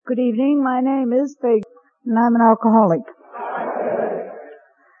Good evening. My name is Faye, and I'm an alcoholic.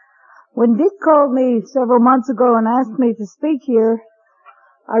 When Dick called me several months ago and asked me to speak here,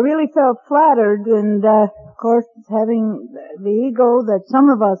 I really felt flattered, and of course, having the ego that some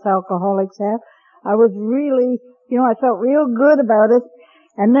of us alcoholics have, I was really, I felt real good about it.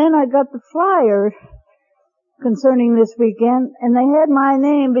 And then I got the flyer concerning this weekend, and they had my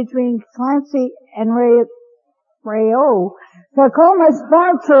name between Clancy and Ray O. So I called my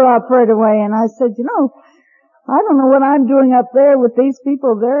sponsor up right away, and I said, I don't know what I'm doing up there with these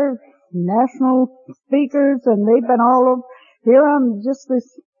people. They're national speakers, and they've been all over. Here I'm just this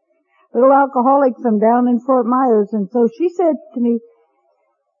little alcoholic from down in Fort Myers. And so she said to me,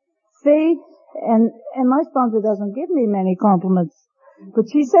 Faye, and my sponsor doesn't give me many compliments, but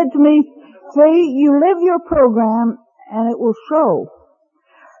she said to me, Faye, you live your program, and it will show.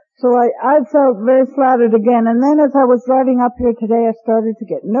 So I felt very flattered again. And then as I was driving up here today, I started to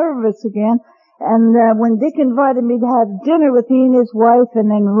get nervous again. And when Dick invited me to have dinner with he and his wife,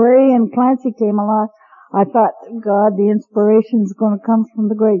 and then Ray and Clancy came along, I thought, God, the inspiration's going to come from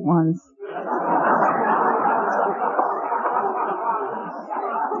the great ones.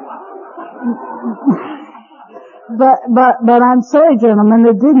 But I'm sorry, gentlemen,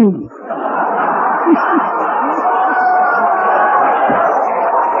 it didn't.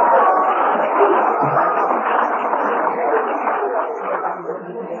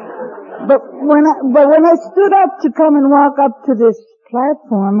 But when I stood up to come and walk up to this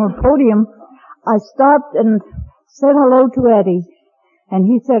platform or podium, I stopped and said hello to Eddie. And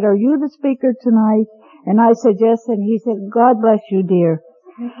he said, are you the speaker tonight? And I said, yes. And he said, God bless you, dear.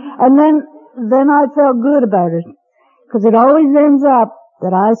 And then I felt good about it. Because it always ends up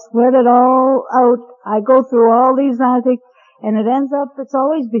that I sweat it all out. I go through all these antics, and it ends up it's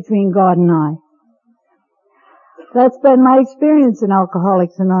always between God and I. That's been my experience in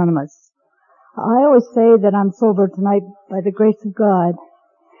Alcoholics Anonymous. I always say that I'm sober tonight by the grace of God.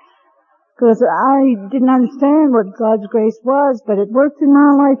 Because I didn't understand what God's grace was, but it worked in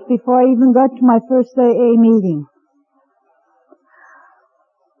my life before I even got to my first AA meeting.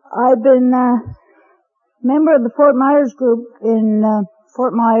 I've been a member of the Fort Myers group in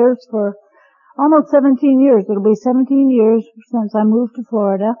Fort Myers for almost 17 years. It'll be 17 years since I moved to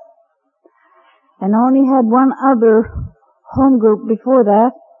Florida. And only had one other home group before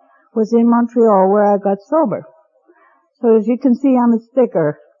that, was in Montreal, where I got sober. So as you can see on the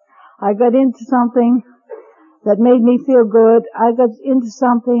sticker, I got into something that made me feel good. I got into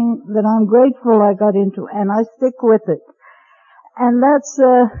something that I'm grateful I got into, and I stick with it. And that's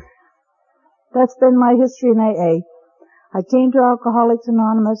been my history in AA. I came to Alcoholics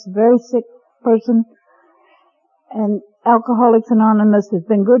Anonymous, a very sick person, and Alcoholics Anonymous has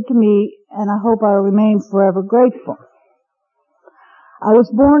been good to me, and I hope I'll remain forever grateful. I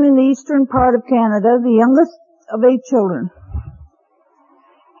was born in the eastern part of Canada, the youngest of 8 children.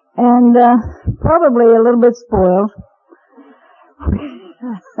 And probably a little bit spoiled.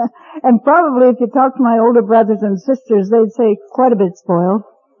 And probably if you talk to my older brothers and sisters, they'd say quite a bit spoiled.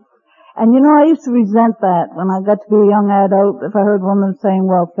 And I used to resent that when I got to be a young adult, if I heard women saying,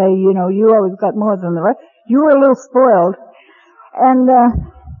 well, Faye, you always got more than the rest. You were a little spoiled.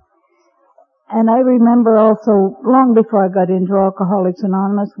 And I remember also, long before I got into Alcoholics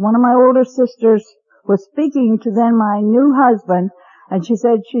Anonymous, one of my older sisters was speaking to then my new husband, and she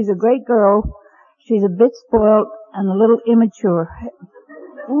said, she's a great girl, she's a bit spoiled, and a little immature.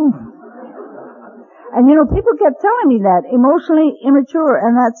 Ooh. And people kept telling me that, emotionally immature,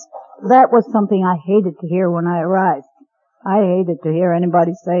 and that was something I hated to hear when I arrived. I hated to hear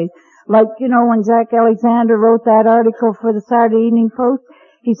anybody say, like, when Jack Alexander wrote that article for the Saturday Evening Post,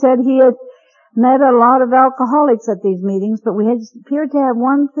 he said he had met a lot of alcoholics at these meetings, but we had appeared to have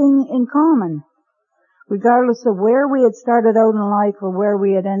one thing in common. Regardless of where we had started out in life or where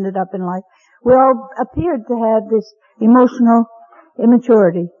we had ended up in life, we all appeared to have this emotional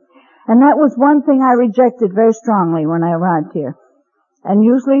immaturity. And that was one thing I rejected very strongly when I arrived here. And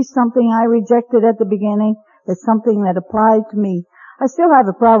usually something I rejected at the beginning is something that applied to me. I still have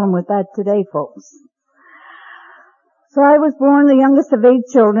a problem with that today, folks. So I was born the youngest of 8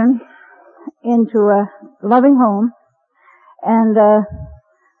 children into a loving home, and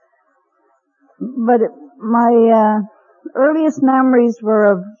my earliest memories were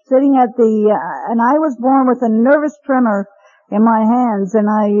of sitting at and I was born with a nervous tremor in my hands, and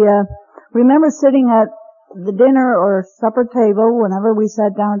I remember sitting at the dinner or supper table whenever we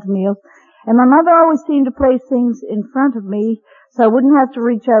sat down to meals, and my mother always seemed to place things in front of me so I wouldn't have to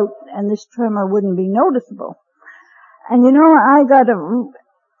reach out and this tremor wouldn't be noticeable. And I got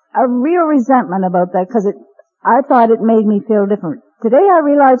a real resentment about that, because I thought it made me feel different. Today I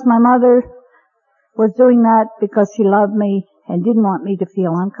realize my mother was doing that because she loved me and didn't want me to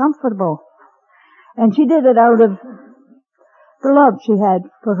feel uncomfortable. And she did it out of the love she had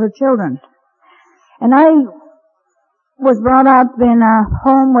for her children. And I was brought up in a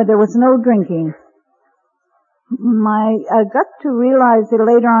home where there was no drinking. I got to realize that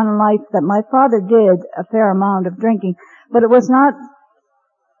later on in life that my father did a fair amount of drinking, but it was not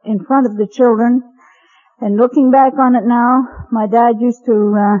in front of the children. And looking back on it now, my dad we used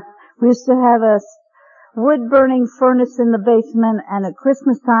to have a wood-burning furnace in the basement, and at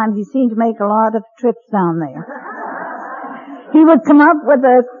Christmas time he seemed to make a lot of trips down there. He would come up with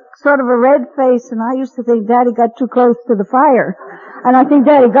a sort of a red face, and I used to think Daddy got too close to the fire. And I think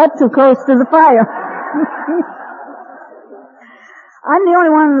Daddy got too close to the fire. I'm the only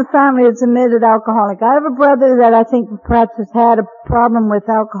one in the family that's admitted alcoholic. I have a brother that I think perhaps has had a problem with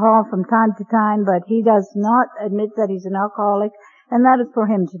alcohol from time to time, but he does not admit that he's an alcoholic, and that is for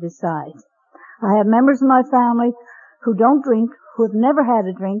him to decide. I have members of my family who don't drink, who have never had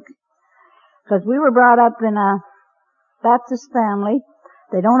a drink, because we were brought up in a Baptist family.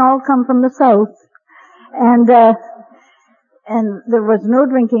 They don't all come from the South, and there was no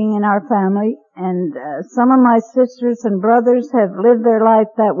drinking in our family, and some of my sisters and brothers have lived their life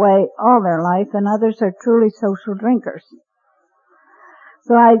that way all their life, and others are truly social drinkers.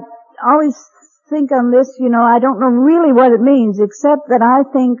 So I always think on this, I don't know really what it means, except that I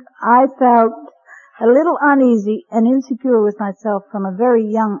think I felt a little uneasy and insecure with myself from a very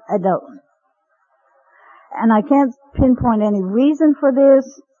young adult. And I can't pinpoint any reason for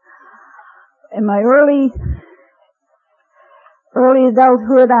this. In my early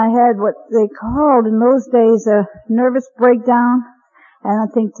adulthood, I had what they called in those days a nervous breakdown, and I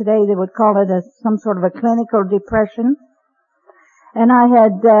think today they would call it some sort of a clinical depression. And I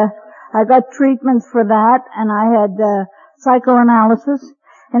got treatments for that, and I had psychoanalysis,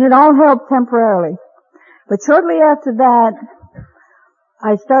 and it all helped temporarily. But shortly after that,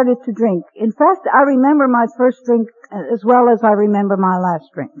 I started to drink. In fact, I remember my first drink as well as I remember my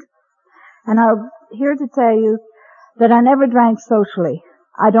last drink. And I'm here to tell you that I never drank socially.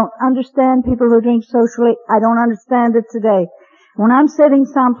 I don't understand people who drink socially. I don't understand it today. When I'm sitting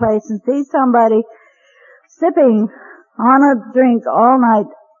someplace and see somebody sipping on a drink all night,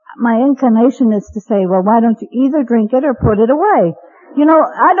 my inclination is to say, well, why don't you either drink it or put it away?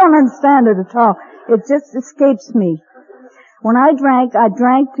 I don't understand it at all. It just escapes me. When I drank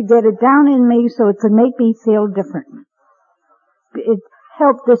to get it down in me so it could make me feel different. It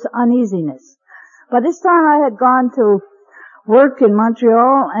helped this uneasiness. By this time I had gone to work in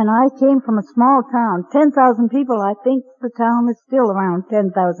Montreal, and I came from a small town, 10,000 people. I think the town is still around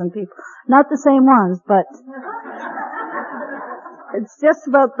 10,000 people. Not the same ones, but it's just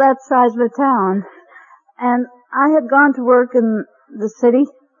about that size of a town. And I had gone to work in the city.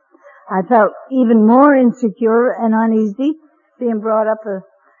 I felt even more insecure and uneasy, being brought up a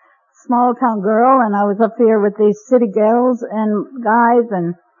small town girl, and I was up here with these city girls and guys,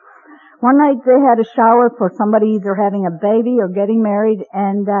 and one night they had a shower for somebody either having a baby or getting married,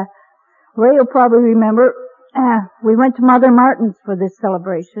 and Ray will probably remember, we went to Mother Martin's for this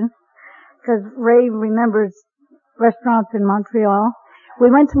celebration, because Ray remembers restaurants in Montreal. We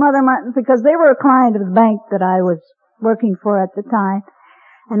went to Mother Martin's because they were a client of the bank that I was working for at the time.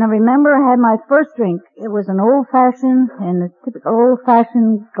 And I remember I had my first drink. It was an old-fashioned, in a typical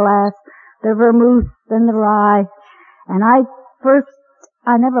old-fashioned glass, the vermouth and the rye. And I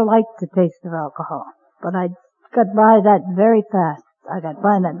never liked the taste of alcohol, but I got by that very fast. I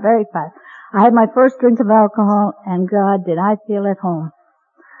had my first drink of alcohol, and God, did I feel at home.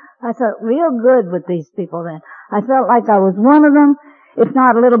 I felt real good with these people then. I felt like I was one of them, if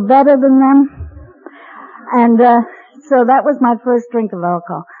not a little better than them. And so that was my first drink of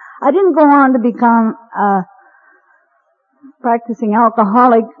alcohol. I didn't go on to become a practicing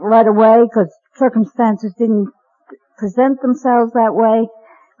alcoholic right away, because circumstances didn't present themselves that way,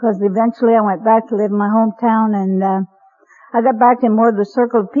 because eventually I went back to live in my hometown, and I got back in more of the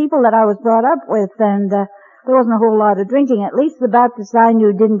circle of people that I was brought up with, and there wasn't a whole lot of drinking. At least the Baptists I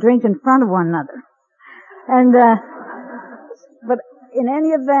knew didn't drink in front of one another. And but in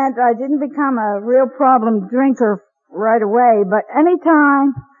any event, I didn't become a real problem drinker right away, but any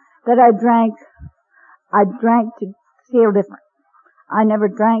time that I drank to feel different. I never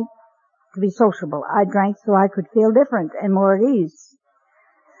drank to be sociable. I drank so I could feel different and more at ease.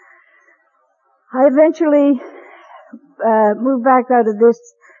 I eventually moved back out of this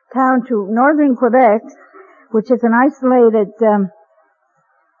town to northern Quebec, which is an isolated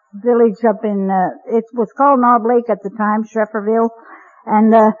village up in, it was called Knob Lake at the time, Schefferville,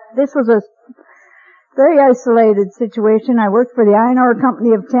 and this was a very isolated situation. I worked for the Iron Ore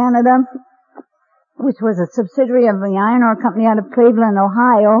Company of Canada, which was a subsidiary of the Iron Ore Company out of Cleveland,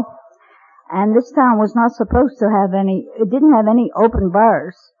 Ohio. And this town was not supposed to have it didn't have any open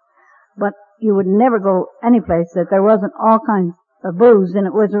bars. But you would never go any place that there wasn't all kinds of booze, and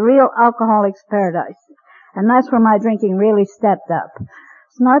it was a real alcoholic's paradise. And that's where my drinking really stepped up.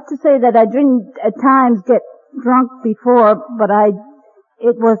 It's not to say that I didn't at times get drunk before, but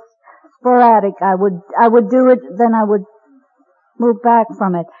it was sporadic. I would do it, then I would move back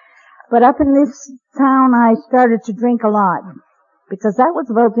from it. But up in this town, I started to drink a lot, because that was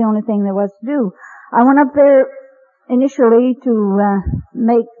about the only thing there was to do. I went up there initially to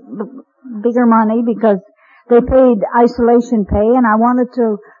make bigger money because they paid isolation pay, and I wanted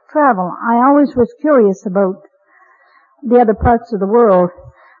to travel. I always was curious about the other parts of the world,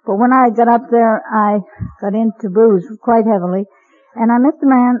 but when I got up there, I got into booze quite heavily, and I met the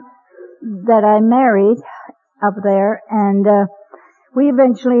man that I married up there, and we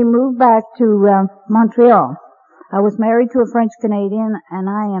eventually moved back to Montreal. I was married to a French Canadian, and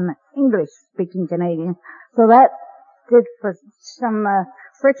I am English-speaking Canadian, so that did for some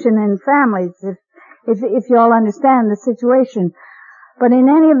friction in families, if you all understand the situation. But in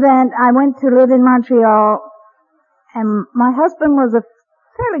any event, I went to live in Montreal, and my husband was a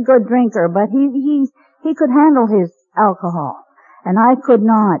fairly good drinker, but he could handle his alcohol, and I could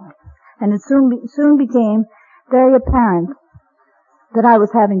not. And it soon became very apparent that I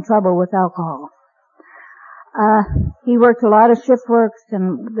was having trouble with alcohol. He worked a lot of shift works,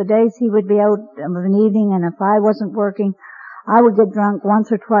 and the days he would be out of an evening, and if I wasn't working, I would get drunk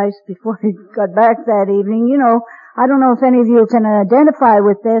once or twice before he got back that evening. You know, I don't know if any of you can identify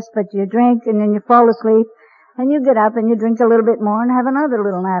with this, but you drink and then you fall asleep, and you get up and you drink a little bit more and have another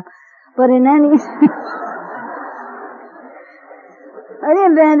little nap. But in any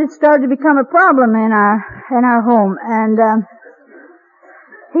event, it started to become a problem in our home, and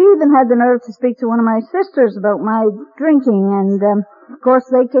he even had the nerve to speak to one of my sisters about my drinking, and of course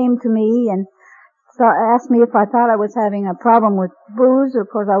they came to me and asked me if I thought I was having a problem with booze. Of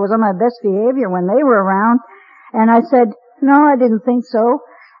course I was on my best behavior when they were around, and I said, no, I didn't think so,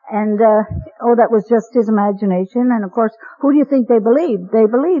 and that was just his imagination. And of course, who do you think they believed? They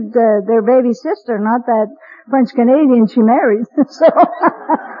believed their baby sister, not that French Canadian she married.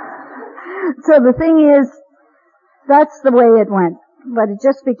 So the thing is, that's the way it went. But it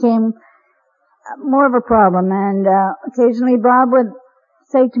just became more of a problem, and occasionally Bob would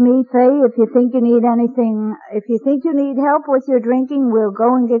say to me, Faye, if you think you need anything, if you think you need help with your drinking, we'll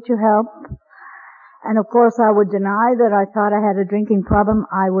go and get you help. And of course I would deny that I thought I had a drinking problem.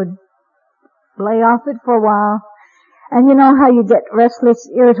 I would lay off it for a while. And you know how you get restless,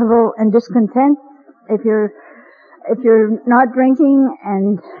 irritable, and discontent if you're not drinking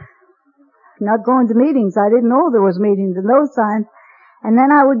and not going to meetings. I didn't know there was meetings in those times. And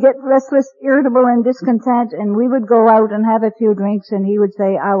then I would get restless, irritable, and discontent, and we would go out and have a few drinks, and he would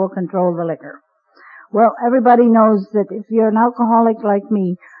say, I will control the liquor. Well, everybody knows that if you're an alcoholic like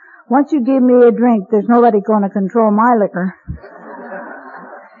me, once you give me a drink, there's nobody going to control my liquor.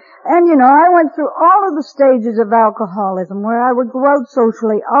 And you know, I went through all of the stages of alcoholism, where I would go out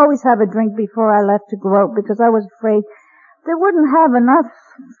socially, always have a drink before I left to go out, because I was afraid they wouldn't have enough,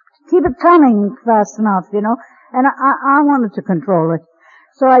 keep it coming fast enough, you know, and I wanted to control it.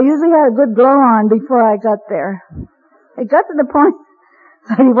 So I usually had a good blow on before I got there. It got to the point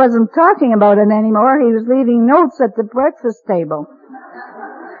that he wasn't talking about it anymore. He was leaving notes at the breakfast table.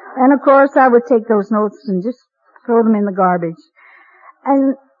 And of course I would take those notes and just throw them in the garbage.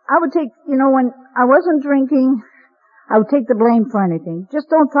 And I would take, you know, when I wasn't drinking, I would take the blame for anything. Just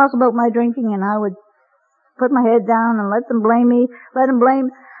don't talk about my drinking, and I would put my head down and let them blame me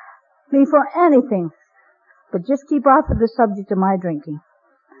for anything. But just keep off of the subject of my drinking.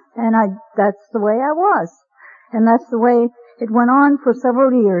 And that's the way I was. And that's the way it went on for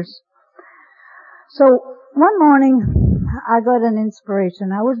several years. So one morning, I got an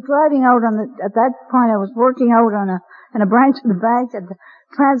inspiration. I was driving out at that point I was working out on a branch of the bank at the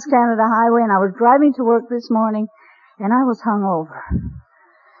Trans-Canada Highway, and I was driving to work this morning, and I was hungover.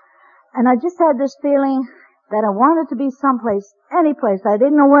 And I just had this feeling that I wanted to be someplace, any place. I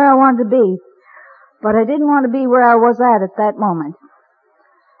didn't know where I wanted to be, but I didn't want to be where I was at that moment.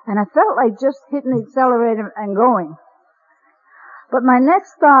 And I felt like just hitting the accelerator and going. But my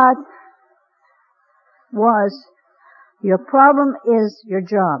next thought was, your problem is your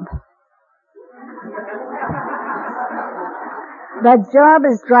job. That job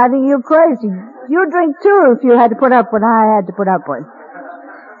is driving you crazy. You drink too if you had to put up what I had to put up with.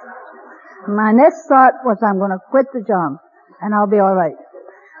 My next thought was, I'm going to quit the job and I'll be all right.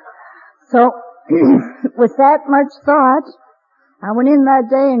 So with that much thought, I went in that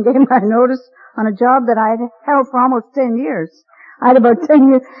day and gave my notice on a job that I'd held for almost 10 years. I had about 10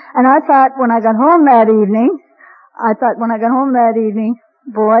 years, and I thought when I got home that evening,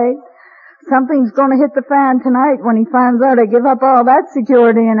 boy, something's gonna hit the fan tonight when he finds out I give up all that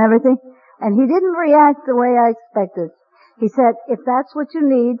security and everything. And he didn't react the way I expected. He said, if that's what you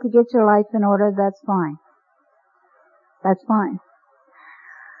need to get your life in order, that's fine. That's fine.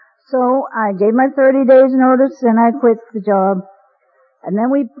 So I gave my 30 days notice and I quit the job. And then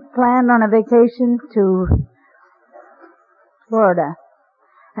we planned on a vacation to Florida.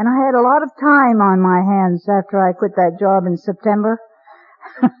 And I had a lot of time on my hands after I quit that job in September.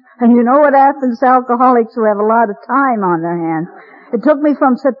 And you know what happens to alcoholics who have a lot of time on their hands. It took me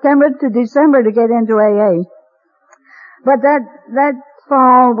from September to December to get into AA. But that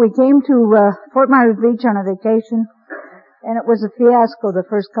fall we came to Fort Myers Beach on a vacation. And it was a fiasco the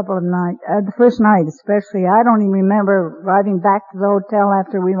first night especially. I don't even remember driving back to the hotel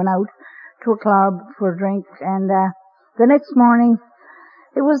after we went out to a club for a drink. And the next morning,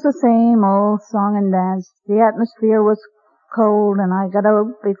 it was the same old song and dance. The atmosphere was cold, and I got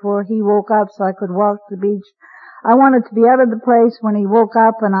out before he woke up so I could walk to the beach. I wanted to be out of the place when he woke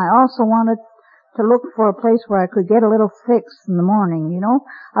up, and I also wanted to look for a place where I could get a little fix in the morning, you know.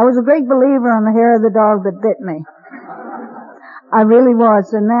 I was a great believer in the hair of the dog that bit me. I really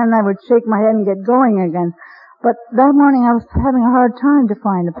was, and then I would shake my head and get going again. But that morning I was having a hard time to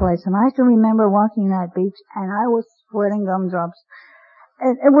find a place, and I can remember walking that beach, and I was sweating gumdrops.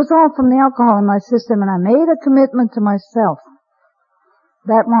 It was all from the alcohol in my system, and I made a commitment to myself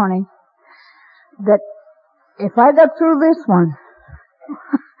that morning that if I got through this one,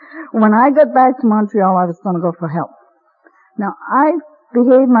 when I got back to Montreal, I was going to go for help. Now, I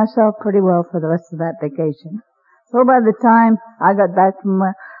behaved myself pretty well for the rest of that vacation. So by the time I got back from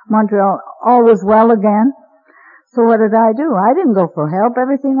Montreal, all was well again. So what did I do? I didn't go for help.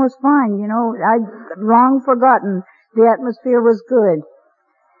 Everything was fine. You know, I'd long forgotten the atmosphere was good.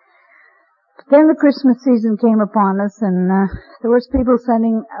 Then the Christmas season came upon us, and there was people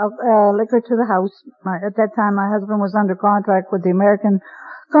sending liquor to the house. At that time, my husband was under contract with the American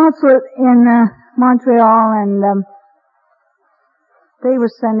consulate in Montreal, and they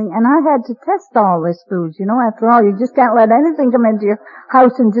were sending, and I had to test all this food. You know, after all, you just can't let anything come into your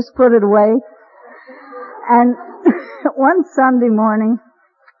house and just put it away. And one Sunday morning,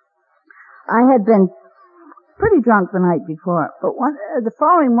 I had been pretty drunk the night before, but the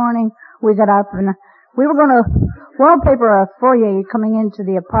following morning, we got up and we were going to wallpaper a foyer coming into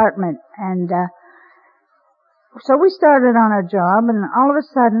the apartment, and so we started on our job, and all of a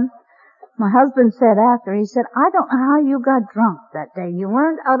sudden, my husband said after, he said, I don't know how you got drunk that day. You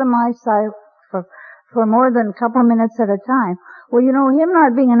weren't out of my sight for more than a couple of minutes at a time. Well, you know, him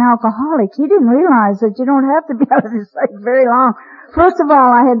not being an alcoholic, he didn't realize that you don't have to be out of his sight very long. First of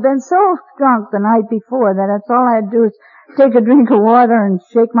all, I had been so drunk the night before that that's all I had to do is take a drink of water and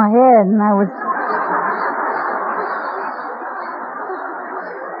shake my head, and I was...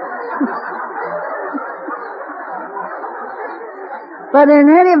 But in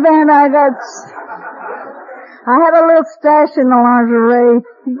any event, I had a little stash in the lingerie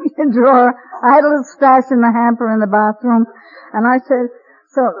drawer. I had a little stash in the hamper in the bathroom. And I said,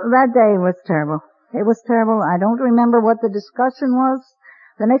 so that day was terrible. It was terrible. I don't remember what the discussion was.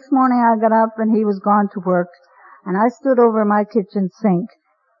 The next morning I got up and he was gone to work. And I stood over my kitchen sink.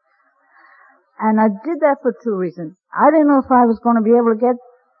 And I did that for two reasons. I didn't know if I was going to be able to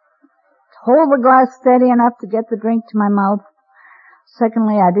hold the glass steady enough to get the drink to my mouth.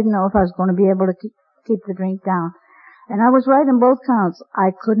 Secondly, I didn't know if I was going to be able to keep the drink down. And I was right in both counts.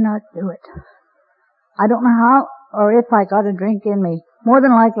 I could not do it. I don't know how or if I got a drink in me. More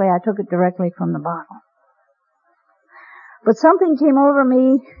than likely, I took it directly from the bottle. But something came over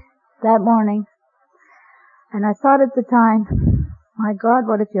me that morning, and I thought at the time, my God,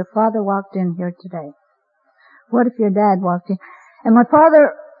 what if your father walked in here today? What if your dad walked in? And my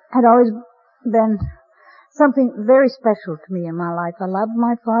father had always been something very special to me in my life. I loved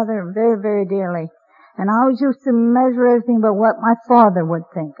my father very, very dearly. And I always used to measure everything by what my father would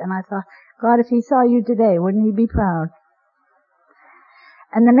think. And I thought, God, if he saw you today, wouldn't he be proud?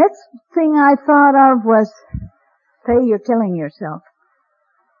 And the next thing I thought of was, Faye, you're killing yourself.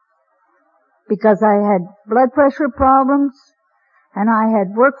 Because I had blood pressure problems, and I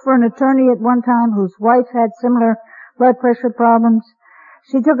had worked for an attorney at one time whose wife had similar blood pressure problems.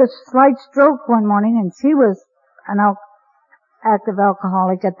 She took a slight stroke one morning, and she was an active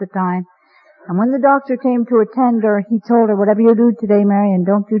alcoholic at the time. And when the doctor came to attend her, he told her, whatever you do today, Marion,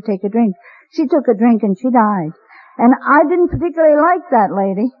 don't you take a drink. She took a drink and she died. And I didn't particularly like that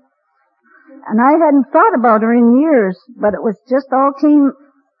lady. And I hadn't thought about her in years, but it was just all came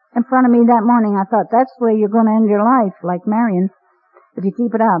in front of me that morning. I thought, that's the way you're going to end your life, like Marion, if you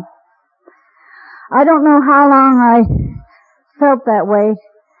keep it up. I don't know how long I felt that way,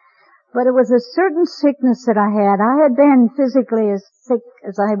 but it was a certain sickness that I had. I had been physically as sick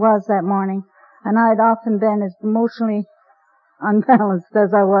as I was that morning, and I had often been as emotionally unbalanced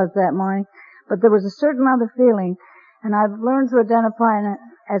as I was that morning. But there was a certain other feeling, and I've learned to identify it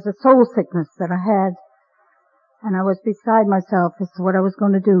as a soul sickness that I had. And I was beside myself as to what I was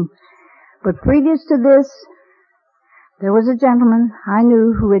going to do. But previous to this, there was a gentleman I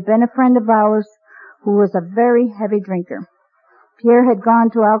knew who had been a friend of ours who was a very heavy drinker. Pierre had gone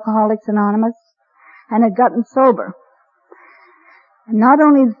to Alcoholics Anonymous and had gotten sober. And not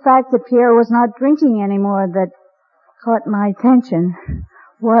only the fact that Pierre was not drinking anymore that caught my attention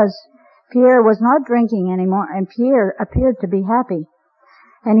was Pierre was not drinking anymore, and Pierre appeared to be happy.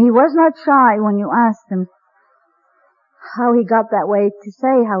 And he was not shy when you asked him how he got that way to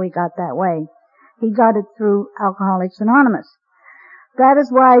say how he got that way. He got it through Alcoholics Anonymous. That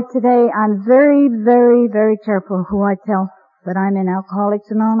is why today I'm very, very, very careful who I tell that I'm in Alcoholics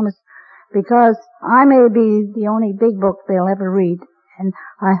Anonymous, because I may be the only big book they'll ever read. And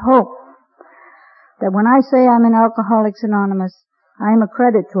I hope that when I say I'm in Alcoholics Anonymous, I'm a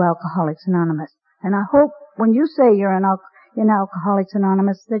credit to Alcoholics Anonymous. And I hope when you say you're in Alcoholics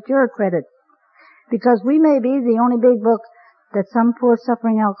Anonymous that you're a credit. Because we may be the only big book that some poor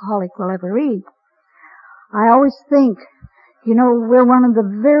suffering alcoholic will ever read. I always think, we're one of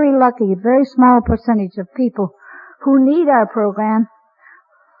the very lucky, very small percentage of people who need our program,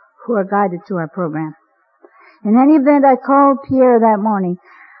 who are guided to our program. In any event, I called Pierre that morning.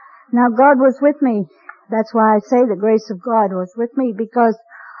 Now, God was with me. That's why I say the grace of God was with me, because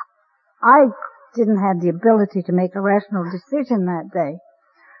I didn't have the ability to make a rational decision that day.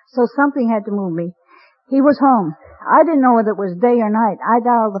 So something had to move me. He was home. I didn't know whether it was day or night. I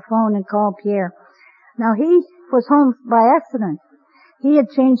dialed the phone and called Pierre. Now, he was home by accident. He had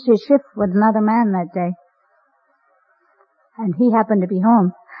changed his shift with another man that day. And he happened to be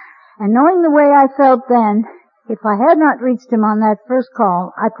home. And knowing the way I felt then, if I had not reached him on that first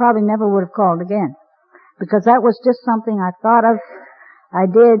call, I probably never would have called again. Because that was just something I thought of, I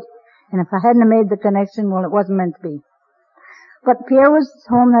did, and if I hadn't made the connection, well, it wasn't meant to be. But Pierre was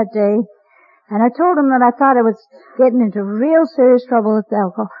home that day, and I told him that I thought I was getting into real serious trouble with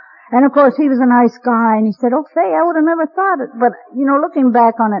alcohol. And of course, he was a nice guy, and he said, "Oh, Faye, I would have never thought it." But, looking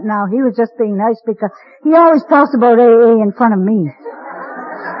back on it now, he was just being nice because he always talks about AA in front of me.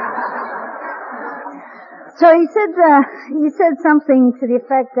 So he said something to the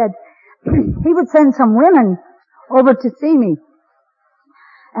effect that he would send some women over to see me.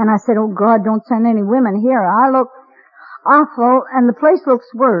 And I said, "Oh God, don't send any women here. I look awful and the place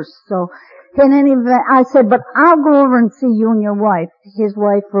looks worse." So in any event, I said, "But I'll go over and see you and your wife." His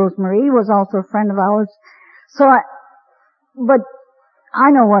wife, Rosemary, was also a friend of ours. But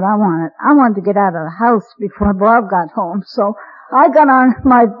I know what I wanted. I wanted to get out of the house before Bob got home. So I got on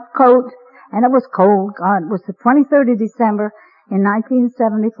my coat, and it was cold. God, it was the 23rd of December in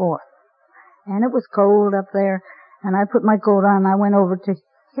 1974. And it was cold up there, and I put my coat on and I went over to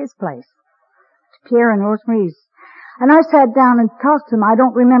his place, to Pierre and Rosemary's. And I sat down and talked to them. I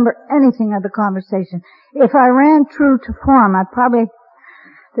don't remember anything of the conversation. If I ran true to form,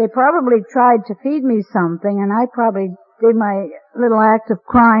 they probably tried to feed me something, and I probably did my little act of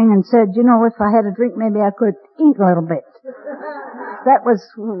crying and said, if I had a drink, maybe I could eat a little bit. That was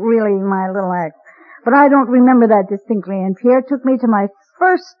really my little act. But I don't remember that distinctly. And Pierre took me to my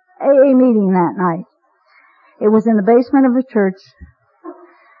first AA meeting that night. It was in the basement of a church.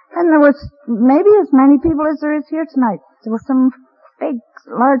 And there was maybe as many people as there is here tonight. There were some big,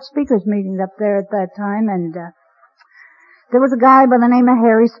 large speakers meetings up there at that time, and there was a guy by the name of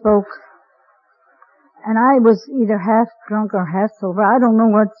Harry Spoke. And I was either half drunk or half sober. I don't know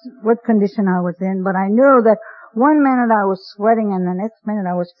what condition I was in, but I knew that one minute I was sweating and the next minute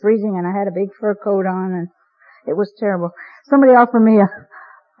I was freezing, and I had a big fur coat on, and it was terrible. Somebody offered me a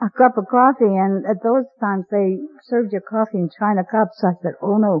cup of coffee, and at those times they served your coffee in china cups. I said,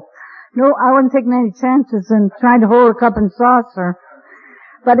 "Oh no. No, I wasn't taking any chances in trying to hold a cup and saucer."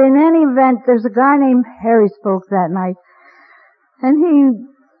 But in any event, there's a guy named Harry Spoke that night, and he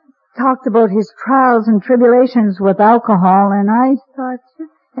talked about his trials and tribulations with alcohol, and I thought,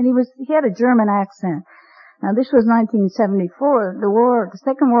 and he had a German accent. Now this was 1974, the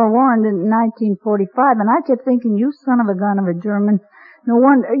Second World War ended in 1945, and I kept thinking, you son of a gun of a German, no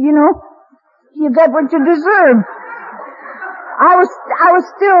wonder, you got what you deserve. I was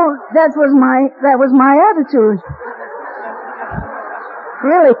still, that was my attitude.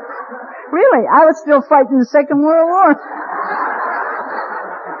 Really. Really, I was still fighting the Second World War.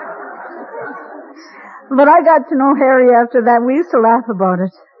 But I got to know Harry after that. We used to laugh about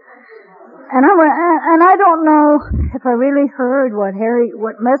it. And I don't know if I really heard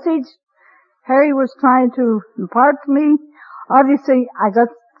what message Harry was trying to impart to me. Obviously, I got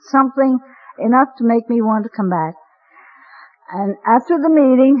something enough to make me want to come back. And after the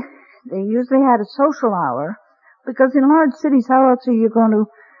meeting, they usually had a social hour, because in large cities, how else are you going to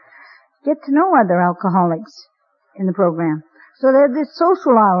get to know other alcoholics in the program? So they had this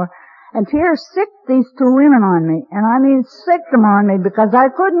social hour, and Pierre sicked these two women on me, and I mean sicked them on me because I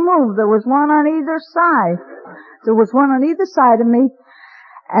couldn't move. There was one on either side. There was one on either side of me,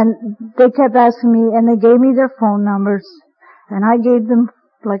 and they kept asking me, and they gave me their phone numbers, and I gave them,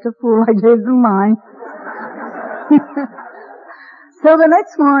 like a fool, I gave them mine. So the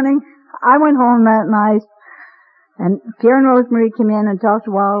next morning, I went home that night, and Pierre and Rosemary came in and talked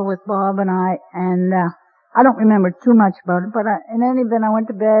a while with Bob and I, and I don't remember too much about it, but in any event, I went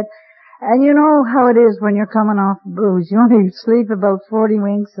to bed, and you know how it is when you're coming off booze. You only sleep about 40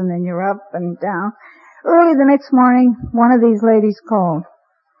 winks, and then you're up and down. Early the next morning, one of these ladies called,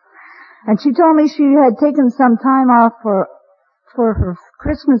 and she told me she had taken some time off for her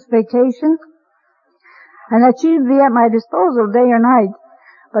Christmas vacation, and that she'd be at my disposal day or night,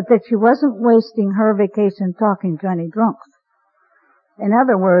 but that she wasn't wasting her vacation talking to any drunks. In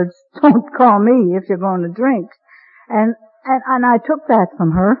other words, don't call me if you're going to drink. And I took that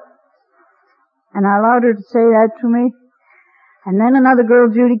from her, and I allowed her to say that to me. And then another girl,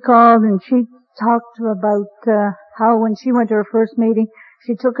 Judy, called, and she talked about how when she went to her first meeting,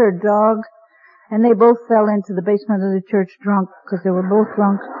 she took her dog, and they both fell into the basement of the church drunk, because they were both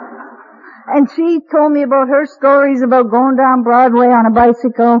drunk. And she told me about her stories about going down Broadway on a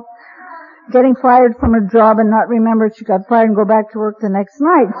bicycle, getting fired from her job and not remember she got fired and go back to work the next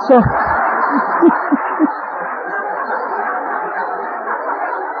night.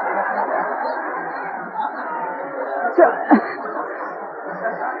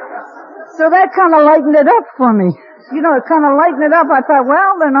 So that kind of lightened it up for me. You know, it kind of lightened it up. I thought,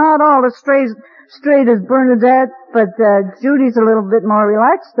 well, they're not all as straight as Bernadette, but Judy's a little bit more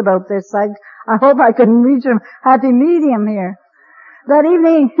relaxed about this. I hope I can reach a happy medium here. That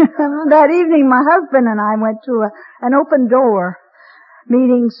evening, my husband and I went to an open door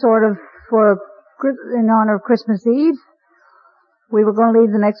meeting, sort of in honor of Christmas Eve. We were going to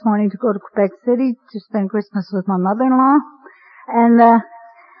leave the next morning to go to Quebec City to spend Christmas with my mother-in-law, and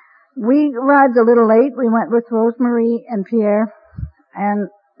we arrived a little late. We went with Rosemary and Pierre, and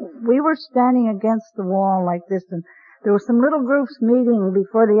we were standing against the wall like this, and there were some little groups meeting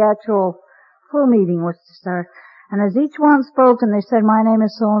before the actual full meeting was to start. And as each one spoke, and they said, my name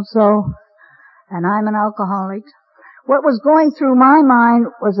is so-and-so, and I'm an alcoholic, what was going through my mind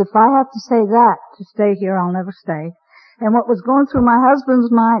was, if I have to say that to stay here, I'll never stay. And what was going through my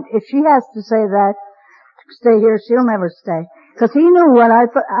husband's mind, if she has to say that to stay here, she'll never stay. Because he knew what I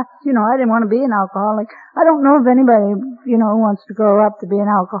thought. I didn't want to be an alcoholic. I don't know if anybody, wants to grow up to be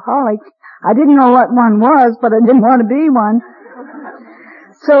an alcoholic. I didn't know what one was, but I didn't want to be one.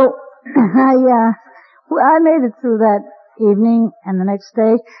 So, I made it through that evening, and the next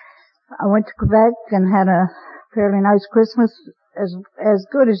day I went to Quebec and had a fairly nice Christmas, as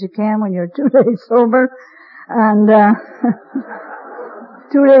good as you can when you're 2 days sober, and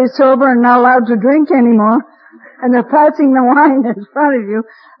 2 days sober and not allowed to drink anymore. And they're passing the wine in front of you.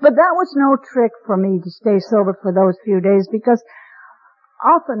 But that was no trick for me to stay sober for those few days, because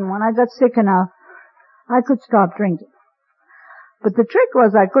often when I got sick enough, I could stop drinking. But the trick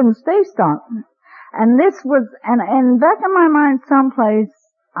was I couldn't stay stopped. And this was, and back in my mind someplace,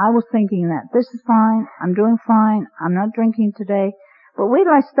 I was thinking that this is fine, I'm doing fine, I'm not drinking today, but wait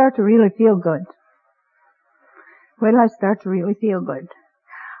till I start to really feel good. Wait till I start to really feel good.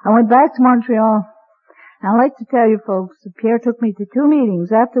 I went back to Montreal. I'd like to tell you folks that Pierre took me to 2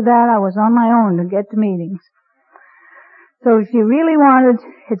 meetings. After that, I was on my own to get to meetings. So if you really want it,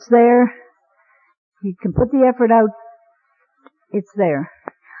 it's there. You can put the effort out. It's there.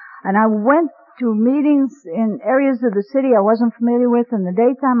 And I went to meetings in areas of the city I wasn't familiar with. In the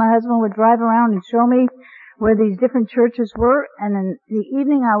daytime, my husband would drive around and show me where these different churches were. And in the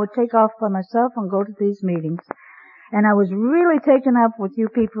evening, I would take off by myself and go to these meetings. And I was really taken up with you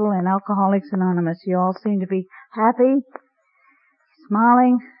people in Alcoholics Anonymous. You all seemed to be happy,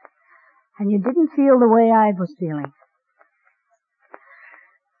 smiling, and you didn't feel the way I was feeling.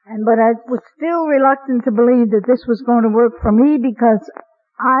 But I was still reluctant to believe that this was going to work for me, because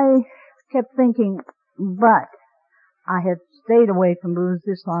I kept thinking, but I had stayed away from booze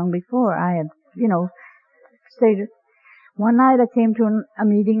this long before. I had, stayed. One night I came to a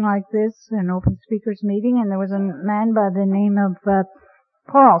meeting like this, an open speakers meeting, and there was a man by the name of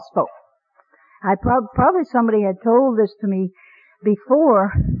Paul spoke. Probably somebody had told this to me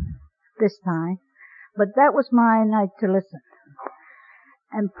before this time, but that was my night to listen.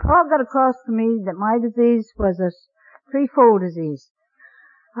 And Paul got across to me that my disease was a threefold disease.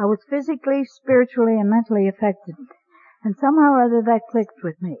 I was physically, spiritually, and mentally affected. And somehow or other that clicked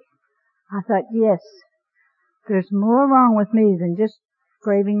with me. I thought, yes, there's more wrong with me than just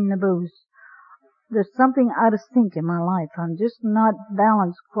craving the booze. There's something out of sync in my life. I'm just not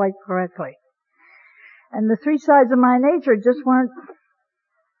balanced quite correctly. And the three sides of my nature just weren't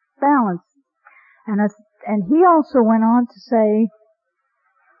balanced. And he also went on to say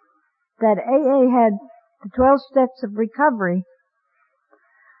that AA had the 12 steps of recovery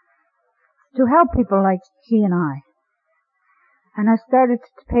to help people like he and I. And I started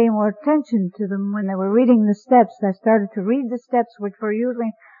to pay more attention to them when they were reading the steps. I started to read the steps, which were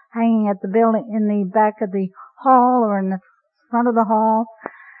usually hanging at the building in the back of the hall or in the front of the hall.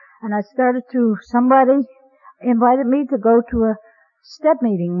 And I started to, somebody invited me to go to a step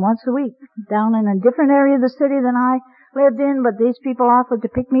meeting once a week down in a different area of the city than I lived in, but these people offered to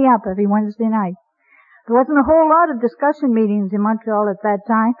pick me up every Wednesday night. There wasn't a whole lot of discussion meetings in Montreal at that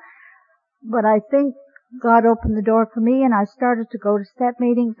time, but I think God opened the door for me, and I started to go to step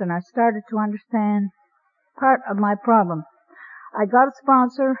meetings, and I started to understand part of my problem. I got a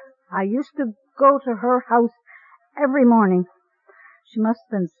sponsor. I used to go to her house every morning. She must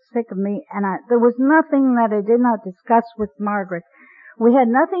have been sick of me, and there was nothing that I did not discuss with Margaret. We had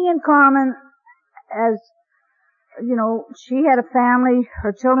nothing in common, as, you know, she had a family,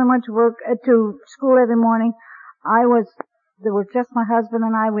 her children went to school every morning. There was just my husband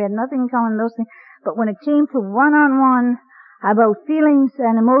and I, we had nothing in common in those things. But when it came to one-on-one about feelings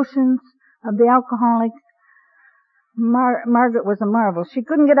and emotions of the alcoholic, Margaret was a marvel. She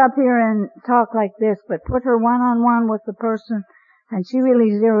couldn't get up here and talk like this, but put her one-on-one with the person, and she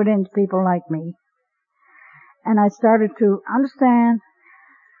really zeroed into people like me. And I started to understand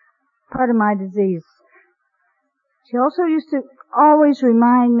part of my disease. She also used to always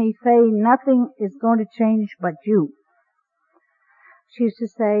remind me, Faye, nothing is going to change but you. She used to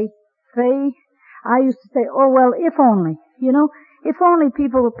say, Faye, I used to say, oh, well, if only, you know, if only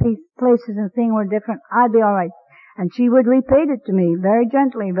people, places and things were different, I'd be all right. And she would repeat it to me very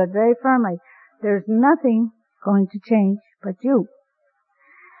gently but very firmly. There's nothing going to change but you.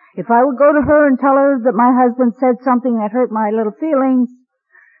 If I would go to her and tell her that my husband said something that hurt my little feelings,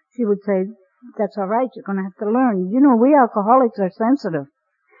 she would say, that's all right, you're going to have to learn. You know, we alcoholics are sensitive.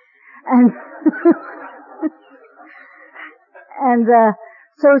 And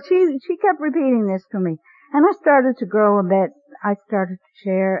so she kept repeating this to me. And I started to grow a bit. I started to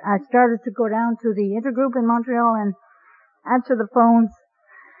share. I started to go down to the intergroup in Montreal and answer the phones.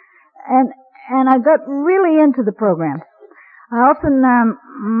 And I got really into the program. I often,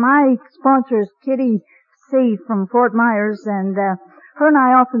 my sponsor is Kitty C. from Fort Myers, and her and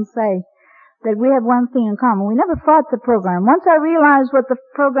I often say that we have one thing in common. We never fought the program. Once I realized what the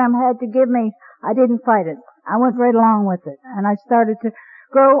program had to give me, I didn't fight it. I went right along with it. And I started to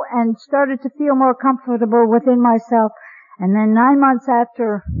grow and started to feel more comfortable within myself. And then 9 months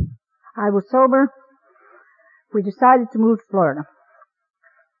after I was sober, we decided to move to Florida.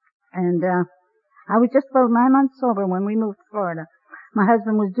 And I was just about 9 months sober when we moved to Florida. My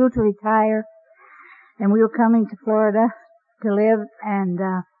husband was due to retire, and we were coming to Florida to live, and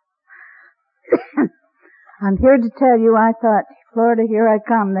I'm here to tell you, I thought, Florida, here I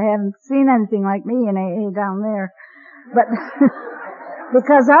come. They haven't seen anything like me in AA down there. But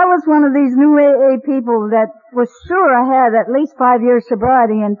because I was one of these new AA people that was sure I had at least 5 years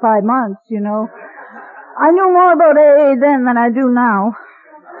sobriety in 5 months, you know. I knew more about AA then than I do now.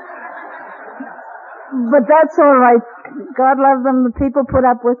 But that's all right. God loved them. The people put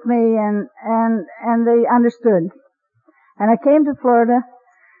up with me, and they understood. And I came to Florida,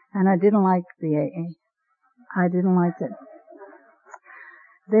 and I didn't like the AA. I didn't like it.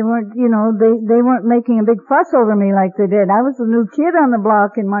 They weren't, you know, they weren't making a big fuss over me like they did. I was the new kid on the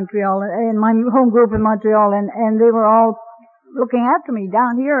block in Montreal, in my home group in Montreal, and they were all looking after me.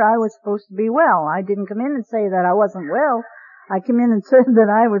 Down here, I was supposed to be well. I didn't come in and say that I wasn't well. I came in and said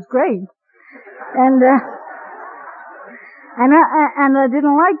that I was great. And I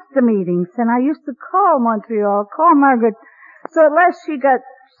didn't like the meetings, and I used to call Margaret. So at last she got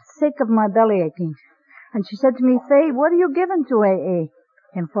sick of my belly aching. And she said to me, Faye, what are you giving to AA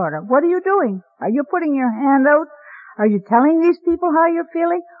in Florida? What are you doing? Are you putting your hand out? Are you telling these people how you're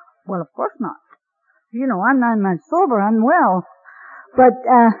feeling? Well, of course not. You know, I'm 9 months sober, I'm well. But,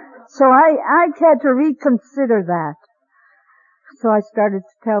 so I had to reconsider that. So I started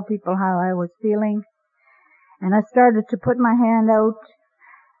to tell people how I was feeling, and I started to put my hand out,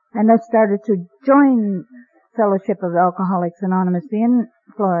 and I started to join Fellowship of Alcoholics Anonymous in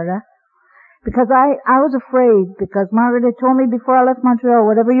Florida, because I was afraid, because Margaret had told me before I left Montreal,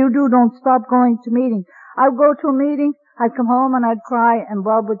 whatever you do, don't stop going to meetings. I'd go to a meeting, I'd come home and I'd cry, and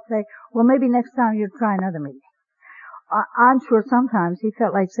Bob would say, well, maybe next time you'll try another meeting. I'm sure sometimes he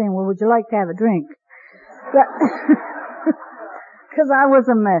felt like saying, well, would you like to have a drink? But because I was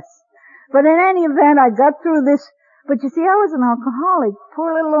a mess. But in any event, I got through this. But you see, I was an alcoholic.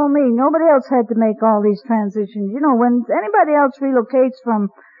 Poor little old me. Nobody else had to make all these transitions. You know, when anybody else relocates from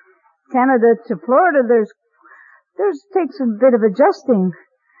Canada to Florida, there's takes a bit of adjusting.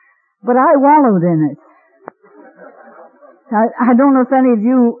 But I wallowed in it. I don't know if any of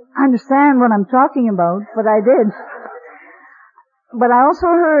you understand what I'm talking about, but I did. But I also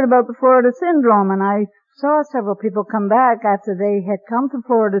heard about the Florida Syndrome, and I saw several people come back after they had come to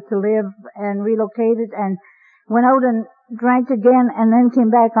Florida to live and relocated and went out and drank again and then came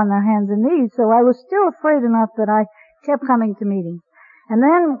back on their hands and knees. So I was still afraid enough that I kept coming to meetings. And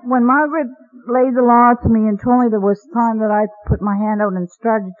then when Margaret laid the law to me and told me there was time that I put my hand out and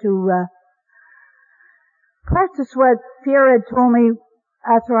started to practice what Pierre had told me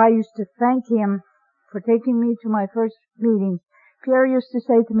after I used to thank him for taking me to my first meeting. Pierre used to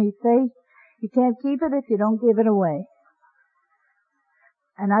say to me, Faith, you can't keep it if you don't give it away.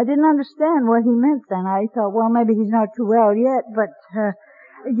 And I didn't understand what he meant then. I thought, well, maybe he's not too well yet, but,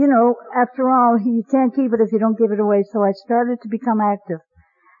 you know, after all, you can't keep it if you don't give it away. So I started to become active.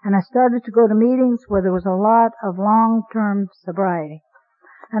 And I started to go to meetings where there was a lot of long-term sobriety.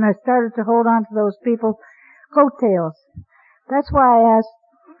 And I started to hold on to those people's coattails. That's why I asked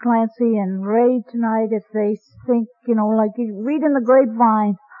Clancy and Ray tonight if they think, you know, like you read in the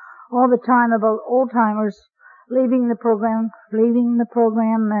grapevine all the time about old-timers leaving the program,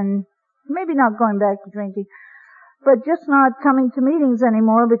 and maybe not going back to drinking, but just not coming to meetings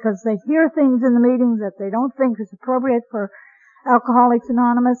anymore because they hear things in the meetings that they don't think is appropriate for Alcoholics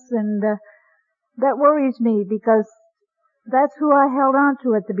Anonymous, and that worries me because that's who I held on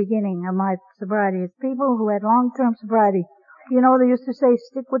to at the beginning of my sobriety. It's people who had long-term sobriety. You know, they used to say,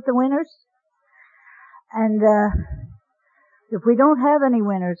 stick with the winners. And if we don't have any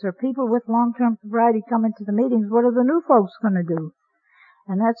winners or people with long-term sobriety come into the meetings, what are the new folks going to do?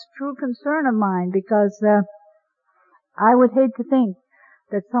 And that's a true concern of mine because I would hate to think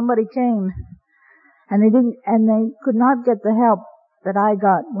that somebody came and they could not get the help that I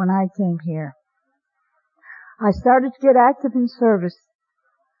got when I came here. I started to get active in service.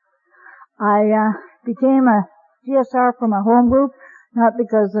 I became a GSR for my home group, not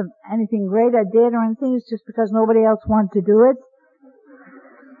because of anything great I did or anything, it's just because nobody else wanted to do it.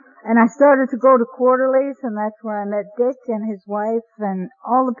 And I started to go to quarterlies, and that's where I met Dick and his wife and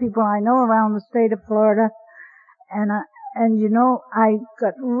all the people I know around the state of Florida. And you know, I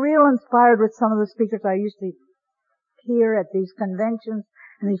got real inspired with some of the speakers I used to hear at these conventions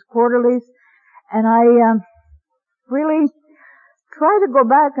and these quarterlies. And I really try to go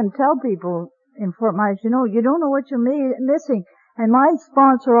back and tell people in Fort Myers, you know, you don't know what you're missing. And my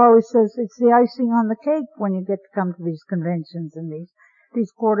sponsor always says it's the icing on the cake when you get to come to these conventions and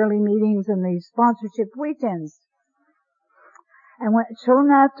these quarterly meetings and these sponsorship weekends. And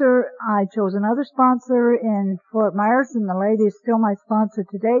soon after, I chose another sponsor in Fort Myers, and the lady is still my sponsor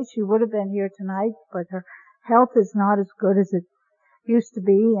today. She would have been here tonight, but her health is not as good as it used to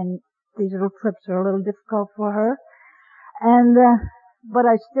be, and these little trips are a little difficult for her. And but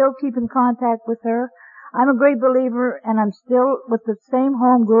I still keep in contact with her. I'm a great believer, and I'm still with the same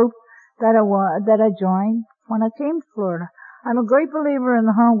home group that I joined when I came to Florida. I'm a great believer in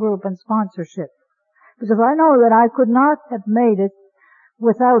the home group and sponsorship, because I know that I could not have made it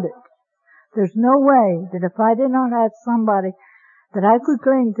without it. There's no way that if I did not have somebody that I could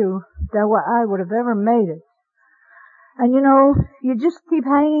cling to, that I would have ever made it. And you know, you just keep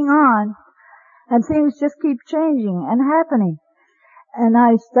hanging on, and things just keep changing and happening. And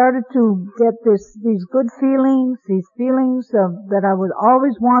I started to get these good feelings, these feelings that I would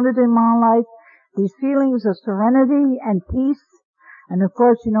always wanted in my life, these feelings of serenity and peace. And of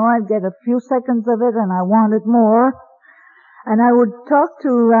course, you know, I'd get a few seconds of it and I wanted more. And I would talk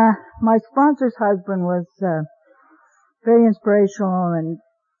to, my sponsor's husband was, very inspirational and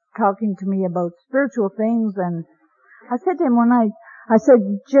talking to me about spiritual things. And I said to him one night, I said,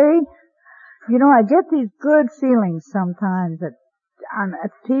 Jay, you know, I get these good feelings sometimes that I'm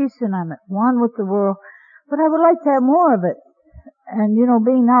at peace and I'm at one with the world, but I would like to have more of it. And, you know,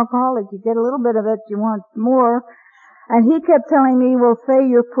 being an alcoholic, you get a little bit of it, you want more. And he kept telling me, well, Faye,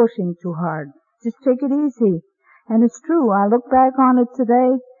 you're pushing too hard. Just take it easy. And it's true. I look back on it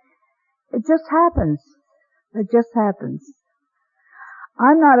today. It just happens. It just happens.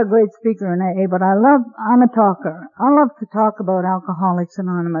 I'm not a great speaker in AA, but I'm a talker. I love to talk about Alcoholics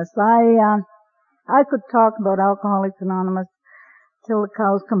Anonymous. I could talk about Alcoholics Anonymous till the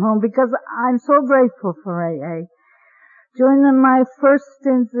cows come home because I'm so grateful for AA. During my first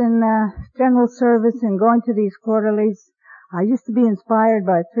stints in general service and going to these quarterlies, I used to be inspired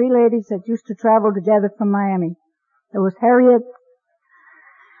by three ladies that used to travel together from Miami. There was Harriet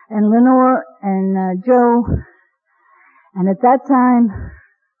and Lenore and Joe. And at that time,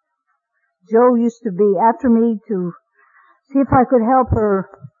 Joe used to be after me to see if I could help her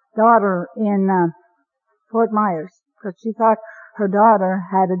daughter in Fort Myers, because she thought her daughter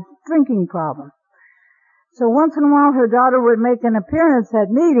had a drinking problem. So once in a while her daughter would make an appearance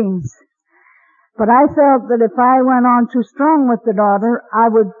at meetings, but I felt that if I went on too strong with the daughter, I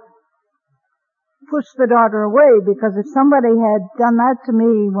would push the daughter away, because if somebody had done that to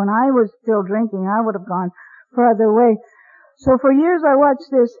me when I was still drinking, I would have gone further away. So for years I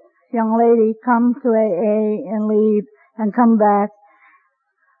watched this young lady come to AA and leave and come back.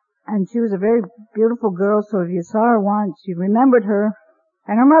 And she was a very beautiful girl, so if you saw her once, you remembered her.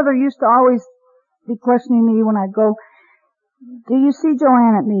 And her mother used to always be questioning me when I'd go, do you see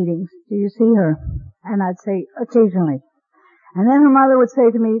Joanne at meetings? Do you see her? And I'd say, occasionally. And then her mother would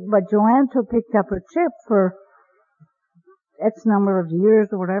say to me, but Joanne picked up her chip for X number of years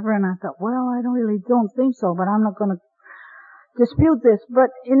or whatever. And I thought, well, I don't think so, but I'm not going to dispute this. But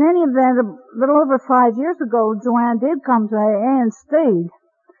in any event, a little over 5 years ago, Joanne did come to AA and stayed.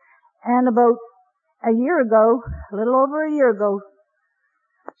 And about a year ago, a little over a year ago,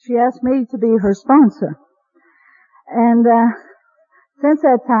 she asked me to be her sponsor. And since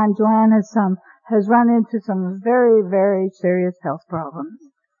that time, Joanne has run into some very, very serious health problems.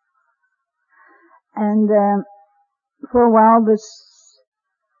 And for a while this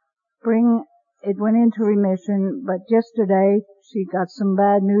spring, it went into remission, but yesterday she got some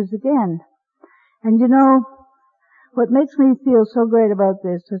bad news again. And you know, what makes me feel so great about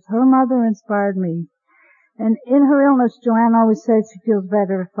this is her mother inspired me. And in her illness, Joanne always said she feels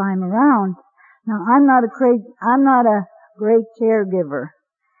better if I'm around. Now, I'm not a great caregiver.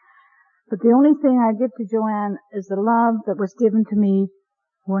 But the only thing I give to Joanne is the love that was given to me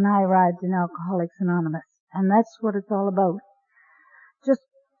when I arrived in Alcoholics Anonymous. And that's what it's all about. Just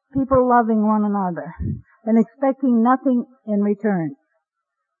people loving one another and expecting nothing in return.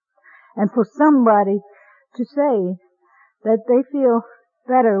 And for somebody to say that they feel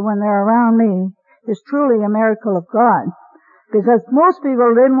better when they're around me is truly a miracle of God, because most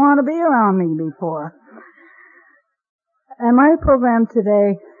people didn't want to be around me before. And my program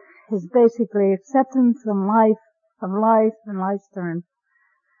today is basically acceptance of life and life's terms.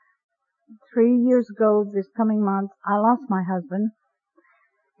 3 years ago, this coming month, I lost my husband.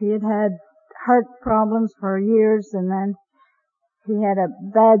 He had had heart problems for years, and then he had a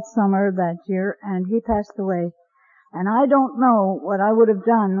bad summer that year, and he passed away. And I don't know what I would have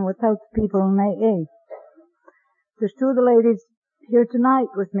done without the people in AA. There's two of the ladies here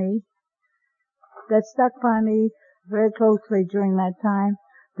tonight with me that stuck by me very closely during that time.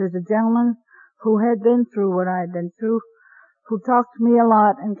 There's a gentleman who had been through what I had been through, who talked to me a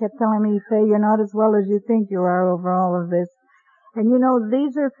lot and kept telling me, Faye, you're not as well as you think you are over all of this. And you know,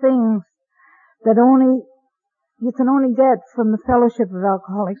 these are things that you can only get from the fellowship of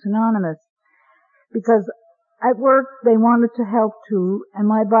Alcoholics Anonymous. Because at work, they wanted to help too, and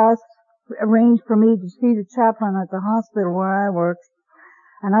my boss arranged for me to see the chaplain at the hospital where I work.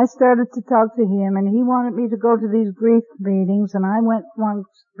 And I started to talk to him, and he wanted me to go to these grief meetings, and I went once,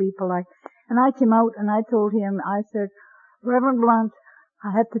 and I came out and I told him, I said, Reverend Blunt,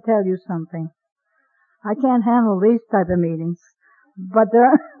 I have to tell you something. I can't handle these type of meetings, but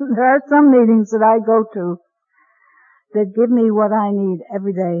there are some meetings that I go to that give me what I need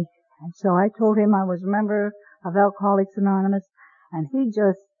every day. And so I told him I was a member of Alcoholics Anonymous, and he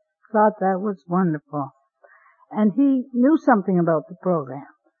just thought that was wonderful. And he knew something about the program.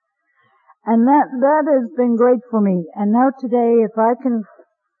 And that has been great for me. And now today, if I can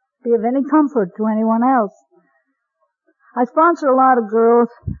be of any comfort to anyone else, I sponsor a lot of girls.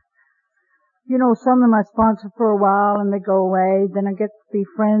 You know, some of them I sponsor for a while and they go away. Then I get to be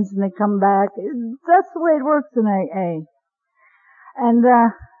friends and they come back. That's the way it works in AA. And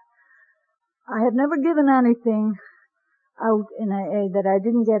I have never given anything out in AA that I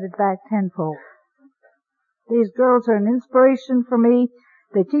didn't get it back tenfold. These girls are an inspiration for me.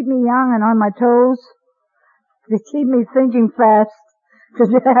 They keep me young and on my toes. They keep me thinking fast, because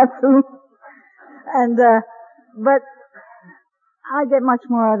you have to. And but I get much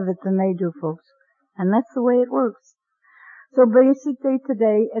more out of it than they do, folks. And that's the way it works. So basically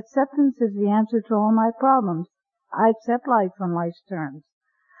today, acceptance is the answer to all my problems. I accept life on life's terms.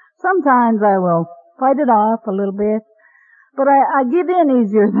 Sometimes I will fight it off a little bit, but I give in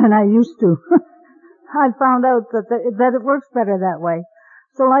easier than I used to. I found out that it works better that way.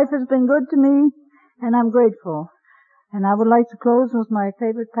 So life has been good to me, and I'm grateful. And I would like to close with my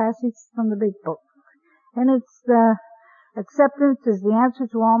favorite passage from the Big Book. And it's, acceptance is the answer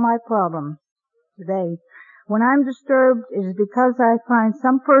to all my problems today. When I'm disturbed, it is because I find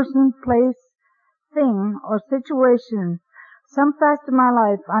some person, place, thing, or situation, some fact of my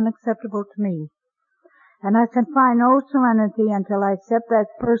life unacceptable to me. And I can find no serenity until I accept that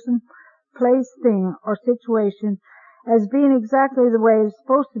person, place, thing, or situation as being exactly the way it's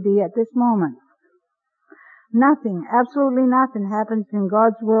supposed to be at this moment. Nothing, absolutely nothing happens in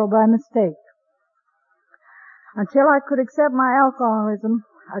God's world by mistake. Until I could accept my alcoholism,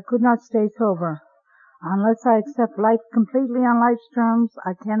 I could not stay sober. Unless I accept life completely on life's terms,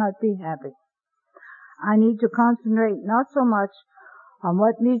 I cannot be happy. I need to concentrate not so much on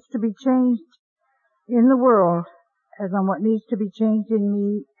what needs to be changed in the world as on what needs to be changed in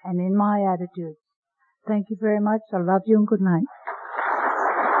me and in my attitude. Thank you very much. I love you and good night.